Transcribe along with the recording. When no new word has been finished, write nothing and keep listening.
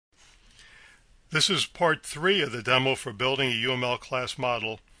This is part 3 of the demo for building a UML class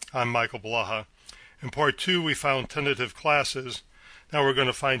model. I'm Michael Blaha. In part 2 we found tentative classes. Now we're going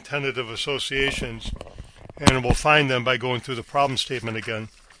to find tentative associations, and we'll find them by going through the problem statement again.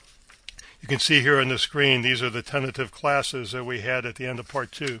 You can see here on the screen these are the tentative classes that we had at the end of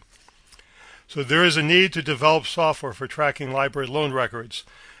part 2. So there is a need to develop software for tracking library loan records.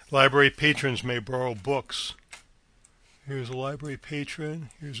 Library patrons may borrow books. Here's a library patron,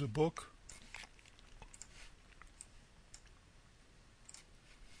 here's a book.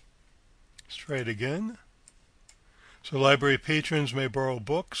 Let's try it again. So library patrons may borrow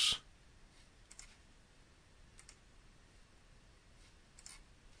books.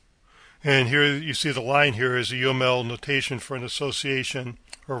 And here you see the line here is a UML notation for an association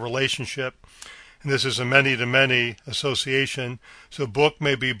or relationship. And this is a many-to-many association. So book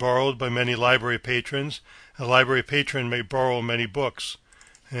may be borrowed by many library patrons. A library patron may borrow many books.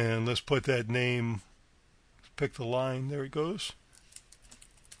 And let's put that name, pick the line, there it goes.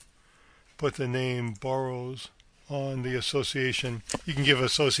 Put the name borrows on the association. You can give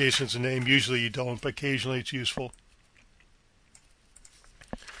associations a name, usually you don't, but occasionally it's useful.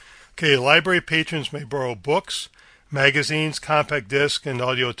 Okay, library patrons may borrow books, magazines, compact discs, and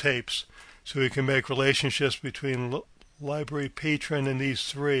audio tapes. So we can make relationships between library patron and these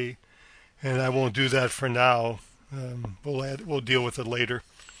three, and I won't do that for now. We'll deal with it later.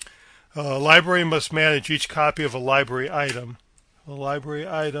 Library must manage each copy of a library item. A library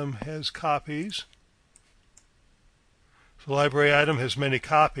item has copies. So a library item has many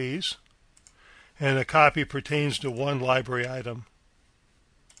copies, and a copy pertains to one library item.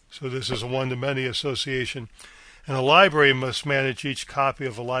 So this is a one-to-many association. And a library must manage each copy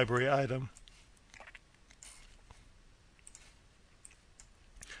of a library item.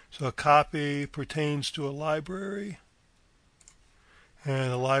 So a copy pertains to a library,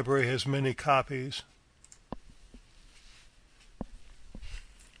 and a library has many copies.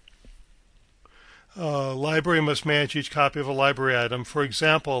 Library must manage each copy of a library item. For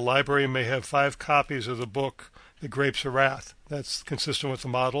example, a library may have 5 copies of the book The Grapes of Wrath. That's consistent with the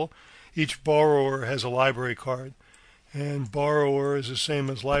model. Each borrower has a library card, and borrower is the same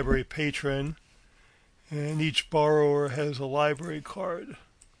as library patron, and each borrower has a library card.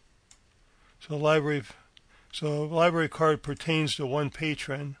 So a library card pertains to one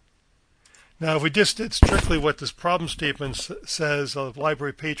patron. Now, if we just did strictly what this problem statement says, a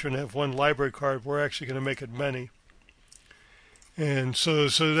library patron have one library card, we're actually going to make it many. And so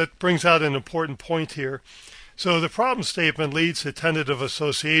that brings out an important point here. So the problem statement leads to tentative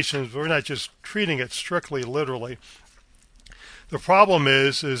associations, but we're not just treating it strictly literally. The problem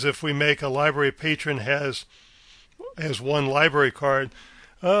is if we make a library patron has one library card,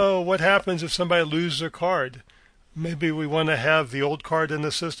 what happens if somebody loses their card? Maybe we want to have the old card in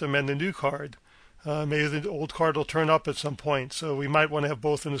the system and the new card. Maybe the old card will turn up at some point, so we might want to have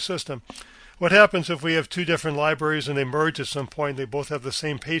both in the system. What happens if we have 2 different libraries and they merge at some point, they both have the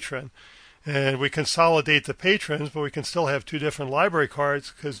same patron? And we consolidate the patrons, but we can still have 2 different library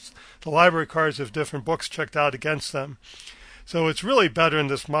cards because the library cards have different books checked out against them. So it's really better in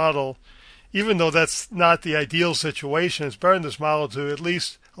this model, even though that's not the ideal situation, it's better in this model to at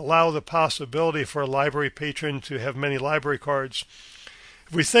least allow the possibility for a library patron to have many library cards.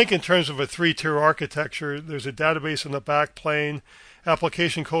 If we think in terms of a 3-tier architecture, there's a database in the back plane,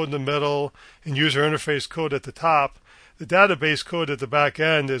 application code in the middle, and user interface code at the top. The database code at the back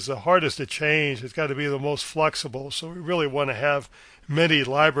end is the hardest to change. It's got to be the most flexible, so we really want to have many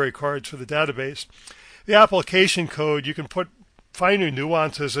library cards for the database. The application code, you can put finer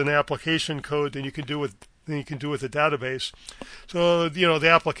nuances in application code than you can do with the database. So, the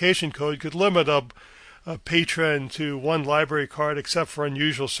application code could limit a patron to one library card except for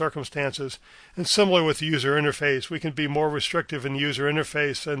unusual circumstances. And similar with the user interface, we can be more restrictive in the user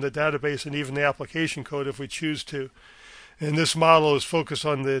interface and the database and even the application code if we choose to. And this model is focused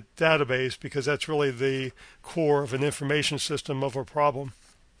on the database because that's really the core of an information system of a problem.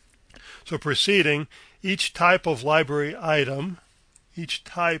 So proceeding, each type of library item,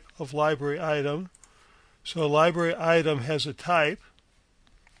 so a library item has a type,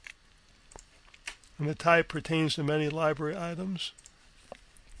 and the type pertains to many library items.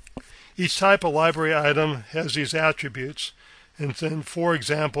 Each type of library item has these attributes, and then, for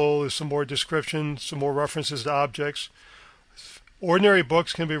example, there's some more description, some more references to objects. Ordinary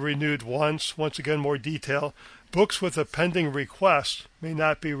books can be renewed once again more detail. Books with a pending request may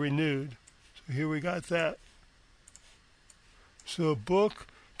not be renewed. So here we got that. So a book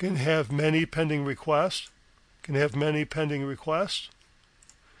can have many pending requests, and a pending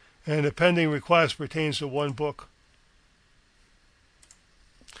request pertains to one book.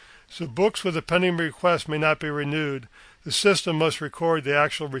 So books with a pending request may not be renewed. The system must record the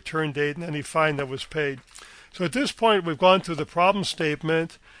actual return date and any fine that was paid. So at this point, we've gone through the problem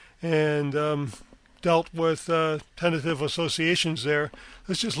statement and dealt with tentative associations there.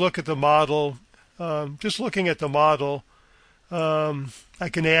 Let's just look at the model. Just looking at the model, I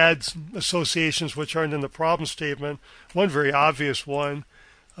can add associations which aren't in the problem statement. One very obvious one,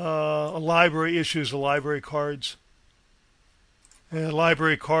 a library issues the library cards. And a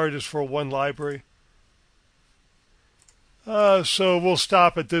library card is for one library. So we'll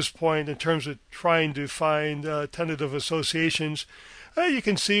stop at this point in terms of trying to find tentative associations. You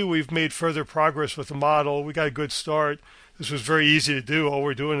can see we've made further progress with the model. We got a good start. This was very easy to do. All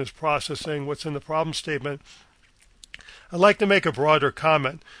we're doing is processing what's in the problem statement. I'd like to make a broader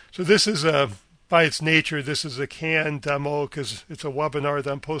comment. So this is by its nature, this is a canned demo because it's a webinar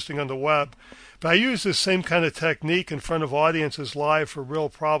that I'm posting on the web. But I use this same kind of technique in front of audiences live for real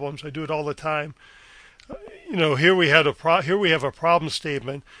problems. I do it all the time. Here we have a problem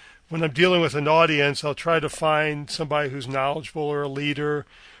statement. When I'm dealing with an audience, I'll try to find somebody who's knowledgeable or a leader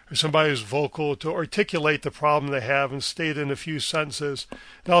or somebody who's vocal to articulate the problem they have and state it in a few sentences.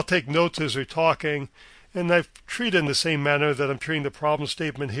 And I'll take notes as they're talking, and I treat it in the same manner that I'm treating the problem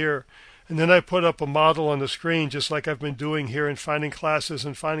statement here. And then I put up a model on the screen just like I've been doing here in finding classes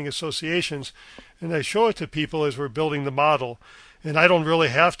and finding associations, and I show it to people as we're building the model. And I don't really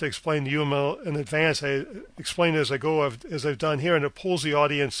have to explain the UML in advance. I explain it as I go, as I've done here, and it pulls the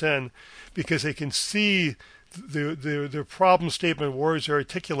audience in because they can see the problem statement words they're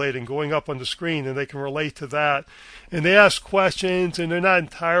articulating going up on the screen, and they can relate to that. And they ask questions, and they're not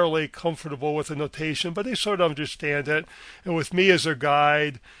entirely comfortable with the notation, but they sort of understand it. And with me as their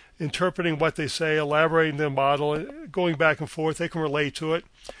guide, interpreting what they say, elaborating the model, going back and forth, they can relate to it.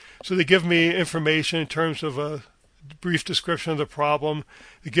 So they give me information in terms of a brief description of the problem.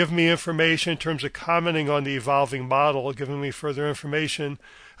 They give me information in terms of commenting on the evolving model, giving me further information.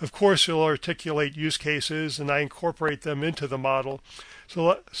 Of course, they'll articulate use cases, and I incorporate them into the model.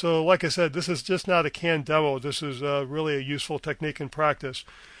 So like I said, this is just not a canned demo. This is really a useful technique in practice.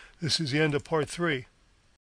 This is the end of part 3.